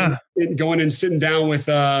 Going and sitting down with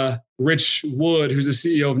Rich Wood, who's the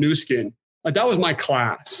CEO of Nu Skin. Like that was my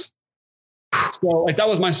class. So like that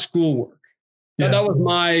was my schoolwork. That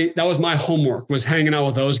was my homework, was hanging out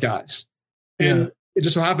with those guys. And it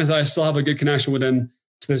just so happens that I still have a good connection with them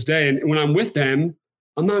to this day. And when I'm with them,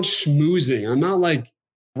 I'm not schmoozing. I'm not like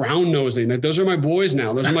brown nosing. Like those are my boys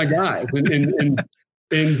now. Those are my guys. And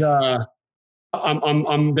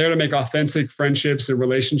I'm there to make authentic friendships and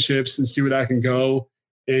relationships and see where that can go.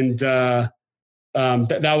 And that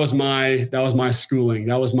was my schooling.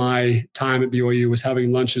 That was my time at BYU, was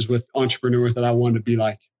having lunches with entrepreneurs that I wanted to be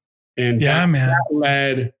like. And that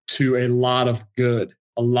led to a lot of good.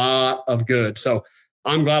 So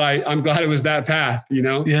I'm glad it was that path, you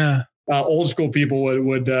know? Yeah. Old school people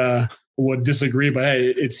would disagree, but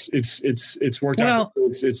hey, it's worked out.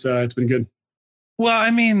 It's been good. Well, I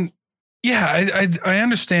mean, yeah, I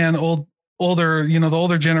understand older, you know, the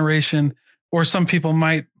older generation, or some people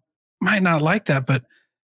might not like that, but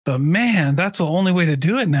man, that's the only way to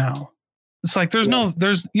do it now. It's like, there's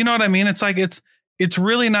you know what I mean? It's like, it's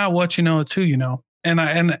really not what you know, it's who you know. And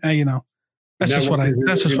I you know, that's just what I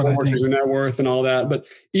think. Your net worth and all that. But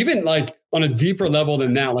even like on a deeper level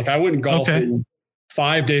than that, like I went golfing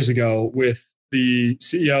 5 days ago with the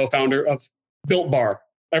CEO, founder of Built Bar.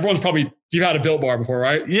 You've had a Built Bar before,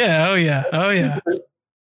 right? Yeah. Oh yeah.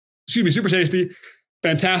 Excuse me. Super tasty,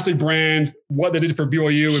 fantastic brand. What they did for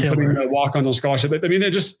BYU and putting a walk-ons on scholarship. I mean,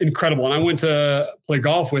 they're just incredible. And I went to play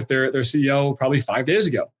golf with their CEO probably 5 days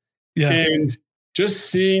ago. Yeah. And just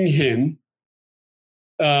seeing him,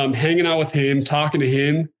 hanging out with him, talking to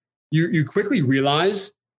him, you quickly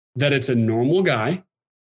realize that it's a normal guy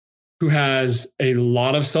who has a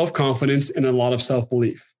lot of self-confidence and a lot of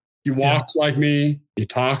self-belief. He walks like me. He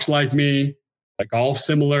talks like me. Like golf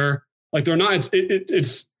similar. Like they're not.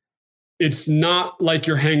 It's not like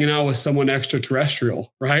you're hanging out with someone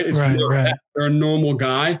extraterrestrial, right? Right. They're a normal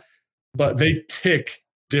guy, but they tick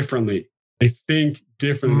differently. They think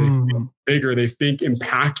differently. They think bigger. They think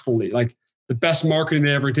impactfully. Like the best marketing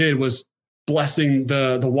they ever did was blessing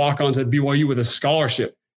the walk-ons at BYU with a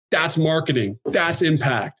scholarship. That's marketing. That's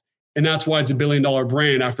impact. And that's why it's $1 billion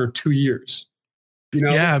brand after 2 years. You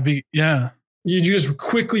know? Yeah. You just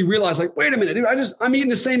quickly realize, like, wait a minute, dude, I'm eating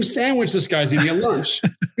the same sandwich this guy's eating at lunch.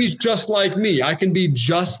 He's just like me. I can be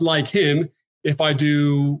just like him if I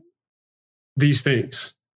do these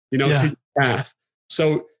things, you know, take the path.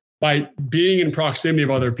 So by being in proximity of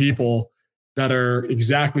other people that are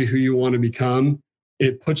exactly who you want to become,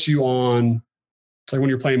 it puts you on. It's like when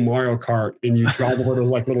you're playing Mario Kart and you drive over those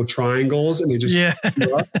like little triangles and they just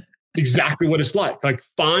it's exactly what it's like.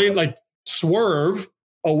 Like swerve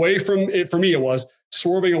away from it. For me, it was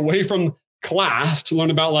swerving away from class to learn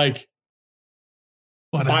about like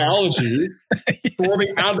biology,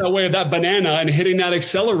 swerving out of that way of that banana and hitting that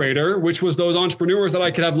accelerator, which was those entrepreneurs that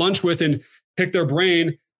I could have lunch with and pick their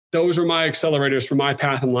brain. Those are my accelerators for my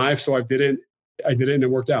path in life. So I did it and it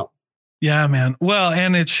worked out. Yeah, man. Well,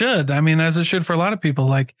 and it should. I mean, as it should for a lot of people.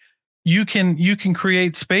 Like you can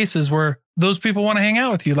create spaces where those people want to hang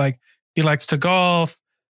out with you. Like he likes to golf,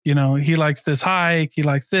 he likes this hike, he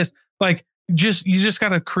likes this. Like you just got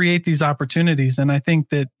to create these opportunities. And I think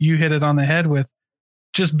that you hit it on the head with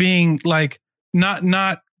just being like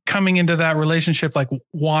not coming into that relationship like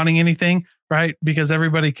wanting anything, right? Because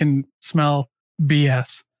everybody can smell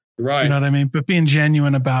BS. Right. You know what I mean? But being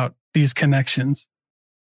genuine about these connections.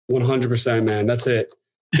 100%, man. That's it.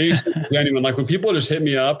 Being genuine. Like when people just hit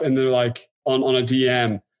me up and they're like on a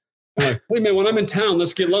DM, I'm like, hey man, when I'm in town,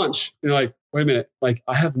 let's get lunch. And you're like, wait a minute. Like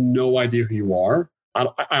I have no idea who you are.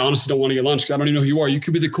 I honestly don't want to get lunch because I don't even know who you are. You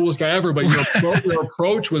could be the coolest guy ever, but your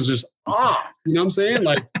approach was just you know what I'm saying?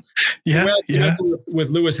 Like with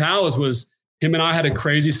Lewis Howes was him and I had a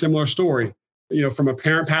crazy similar story. From a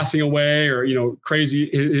parent passing away or, crazy,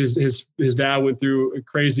 his dad went through a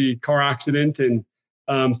crazy car accident and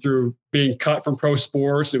through being cut from pro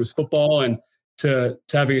sports, it was football, and to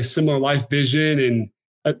having a similar life vision. And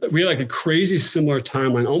we had like a crazy similar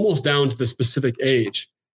timeline, almost down to the specific age.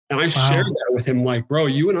 And I shared that with him, like, bro,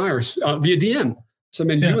 you and I are via DM. So,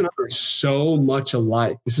 man, you and I are so much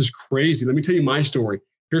alike. This is crazy. Let me tell you my story.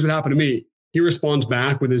 Here's what happened to me. He responds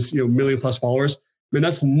back with his, 1 million+ followers. Man,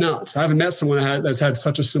 that's nuts. I haven't met someone that's had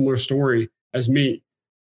such a similar story as me.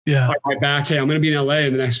 Yeah. I write back, hey, I'm going to be in LA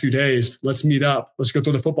in the next few days. Let's meet up. Let's go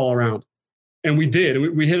throw the football around. And we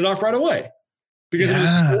did. We hit it off right away because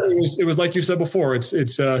it was like you said before. It's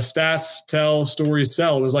stats tell, stories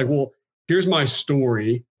sell. It was like, well, here's my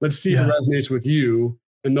story. Let's see if it resonates with you.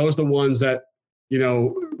 And those are the ones that,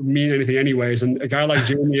 mean anything anyways. And a guy like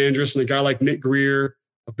Jeremy Andrus and a guy like Nick Greer,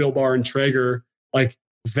 Bill Barr and Traeger, like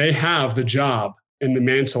they have the job and the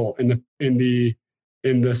mantle and the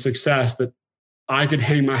success that I could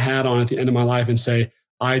hang my hat on at the end of my life and say,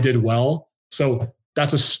 I did well. So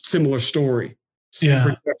that's a similar story. Same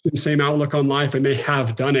perception, same outlook on life, and they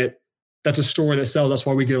have done it. That's a story that sells. That's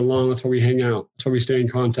why we get along. That's why we hang out. That's why we stay in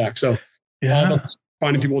contact. So all about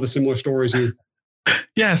finding people with a similar story as you.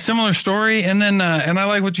 Yeah, similar story. And then, and I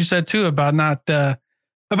like what you said too about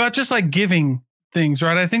about just like giving things,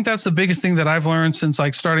 right? I think that's the biggest thing that I've learned since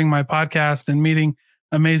like starting my podcast and meeting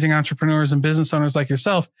amazing entrepreneurs and business owners like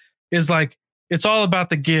yourself is like, it's all about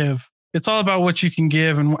the give. It's all about what you can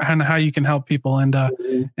give and how you can help people. And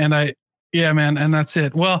man, and that's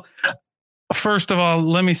it. Well, first of all,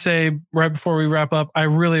 let me say right before we wrap up, I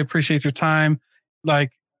really appreciate your time.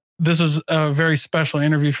 Like this was a very special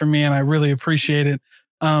interview for me and I really appreciate it.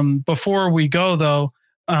 Before we go though,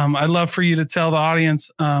 I'd love for you to tell the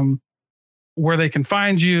audience, where they can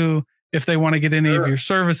find you, if they want to get any of your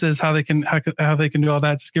services, how they can do all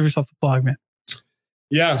that. Just give yourself the plug, man.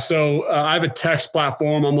 Yeah. So I have a text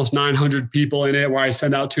platform, almost 900 people in it, where I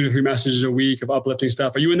send out 2 to 3 messages a week of uplifting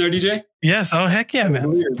stuff. Are you in there, DJ? Yes. Oh, heck yeah,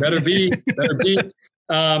 man. Better be.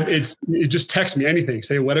 You just text me anything.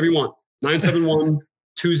 Say whatever you want.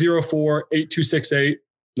 971-204-8268.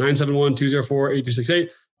 971-204-8268.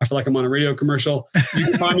 I feel like I'm on a radio commercial. You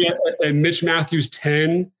can find me at Mitch Matthews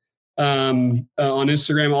 10 on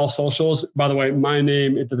Instagram, all socials. By the way, my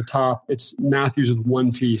name at the top, it's Matthews with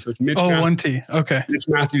 1 T. So it's Mitch. Oh, Matthews, 1 T. Okay. Mitch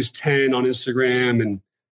Matthews 10 on Instagram and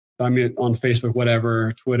I'm on Facebook,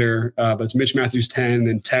 whatever, Twitter. But it's Mitch Matthews 10. And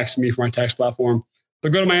then text me for my text platform.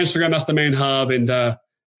 But go to my Instagram. That's the main hub. And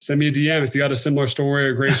send me a DM if you got a similar story,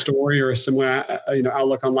 or a great story, or a similar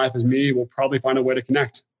outlook on life as me. We'll probably find a way to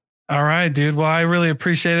connect. All right, dude. Well, I really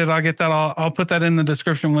appreciate it. I'll get that. I'll put that in the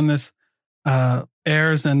description when this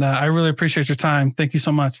airs. And I really appreciate your time. Thank you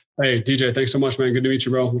so much. Hey, DJ, thanks so much, man. Good to meet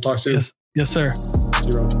you, bro. We'll talk soon. Yes, sir. See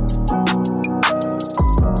you, bro.